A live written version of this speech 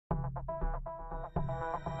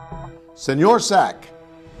Senor Sack,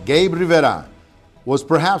 Gabe Rivera, was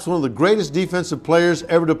perhaps one of the greatest defensive players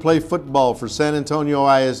ever to play football for San Antonio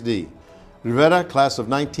ISD. Rivera, class of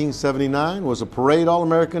 1979, was a parade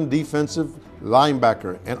All-American defensive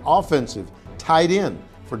linebacker and offensive tight end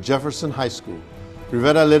for Jefferson High School.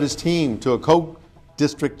 Rivera led his team to a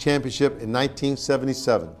co-district championship in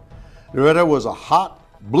 1977. Rivera was a hot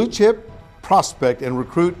blue-chip prospect and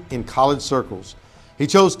recruit in college circles. He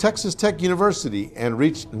chose Texas Tech University and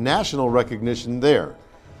reached national recognition there.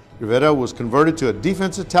 Rivera was converted to a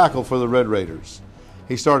defensive tackle for the Red Raiders.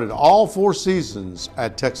 He started all 4 seasons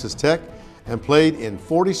at Texas Tech and played in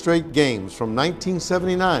 40 straight games from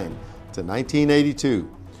 1979 to 1982.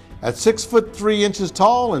 At 6'3"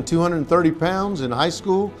 tall and 230 pounds in high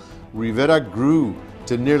school, Rivera grew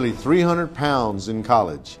to nearly 300 pounds in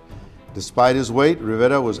college. Despite his weight,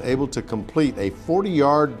 Rivera was able to complete a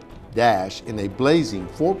 40-yard dash in a blazing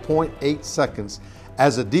 4.8 seconds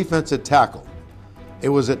as a defensive tackle. It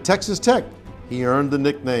was at Texas Tech he earned the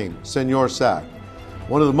nickname Senor Sack.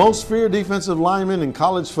 One of the most feared defensive linemen in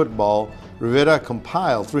college football, Rivera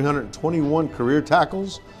compiled 321 career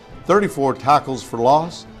tackles, 34 tackles for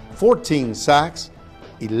loss, 14 sacks,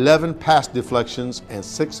 11 pass deflections, and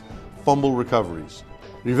 6 fumble recoveries.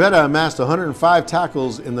 Rivera amassed 105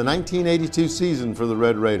 tackles in the 1982 season for the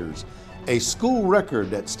Red Raiders, a school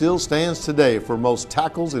record that still stands today for most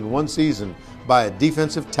tackles in one season by a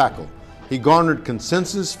defensive tackle. He garnered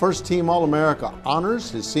consensus first-team All-America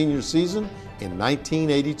honors his senior season in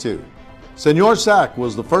 1982. Senor Sack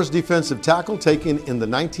was the first defensive tackle taken in the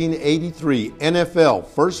 1983 NFL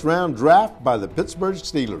first-round draft by the Pittsburgh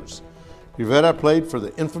Steelers. Rivera played for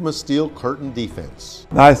the infamous Steel Curtain defense.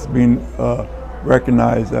 Nice being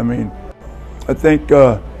recognized. I mean, I think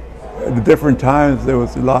at the different times there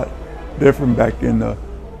was a lot different back in the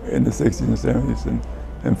 60s and 70s,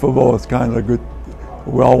 and football was kind of a good,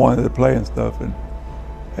 we all wanted to play and stuff,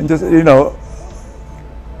 and just, you know,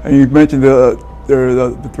 and you mentioned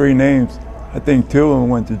the 3 names. I think 2 of them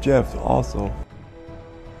went to Jeff also.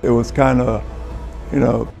 It was kind of, you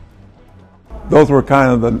know, those were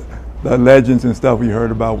kind of the legends and stuff we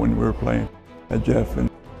heard about when we were playing at Jeff, and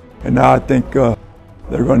now I think they're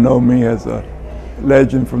going to know me as a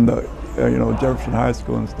legend from the you know, Jefferson High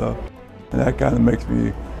School and stuff, and that kind of makes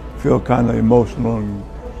me feel kind of emotional and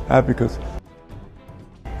happy because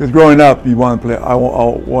growing up you want to play. I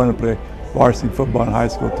want to play varsity football in high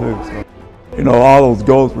school too. So, you know, all those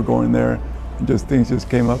goals were going there, and just things just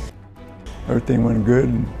came up. Everything went good,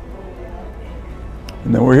 and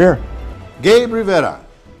then we're here. Gabe Rivera,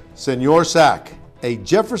 Senor Sack, a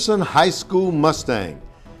Jefferson High School Mustang,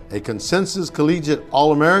 a consensus collegiate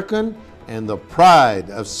All-American, and the pride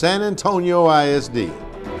of San Antonio ISD.